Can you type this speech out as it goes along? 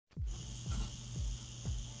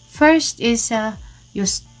First is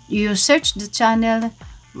you search the channel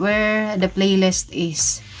where the playlist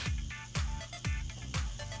is.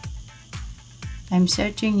 I'm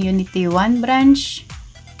searching Unity 1 branch.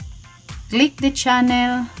 Click the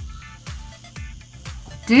channel.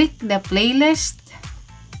 Click the playlist.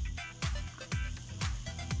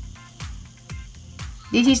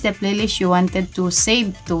 This is the playlist you wanted to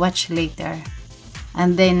save to watch later.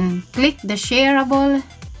 And then click the shareable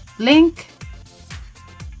link.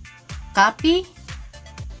 Copy.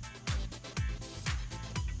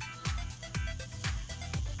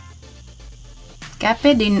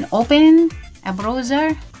 Copy, then open a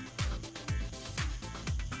browser.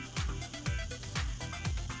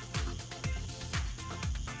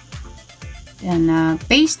 Then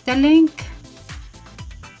paste the link.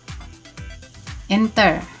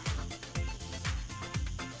 Enter.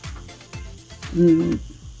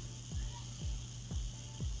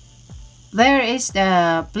 There is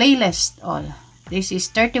the playlist all. This is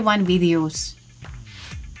 31 videos.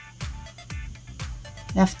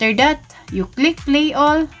 After that, you click play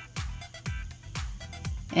all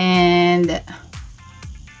and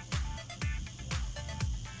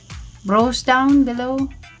browse down below.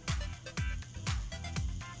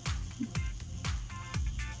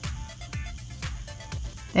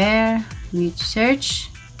 There, we search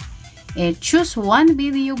and choose one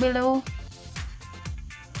video below.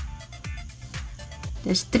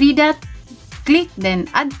 There's 3 dot. Click, then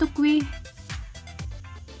add to queue.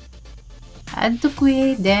 Add to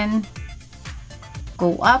queue, then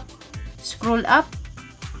go up, scroll up,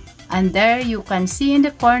 and there you can see in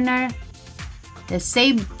the corner the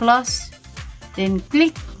save plus. Then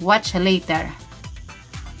click watch later,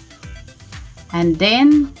 and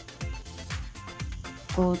then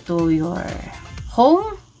go to your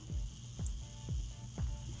home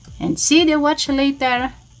and see the watch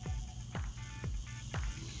later.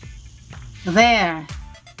 There,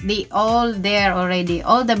 they all there already.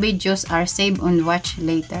 All the videos are saved on watch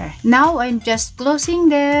later. Now I'm just closing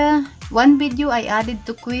the one video I added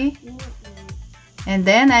to queue, and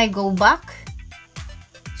then I go back,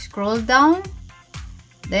 scroll down,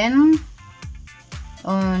 then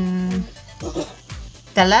on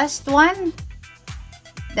the last one,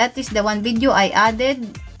 that is the one video I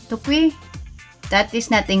added to queue that is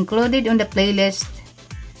not included on the playlist.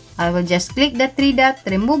 I will just click the 3 dot,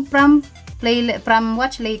 remove from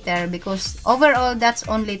watch later, because overall that's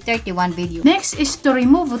only 31 videos. Next is to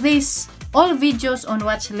remove this all videos on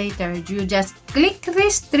watch later. You just click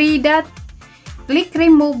this 3 dot, click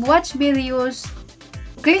remove watch videos,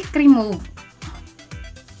 click remove,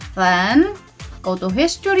 then go to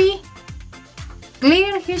history,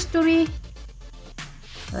 clear history,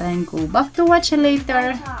 then go back to watch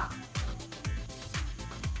later.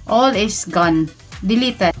 All is gone,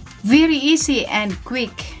 deleted. Very easy and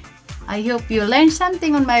quick. I hope you learned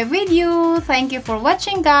something on my video. Thank you for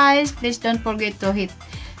watching, guys. Please don't forget to hit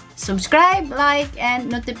subscribe, like,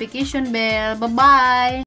 and notification bell. Bye-bye.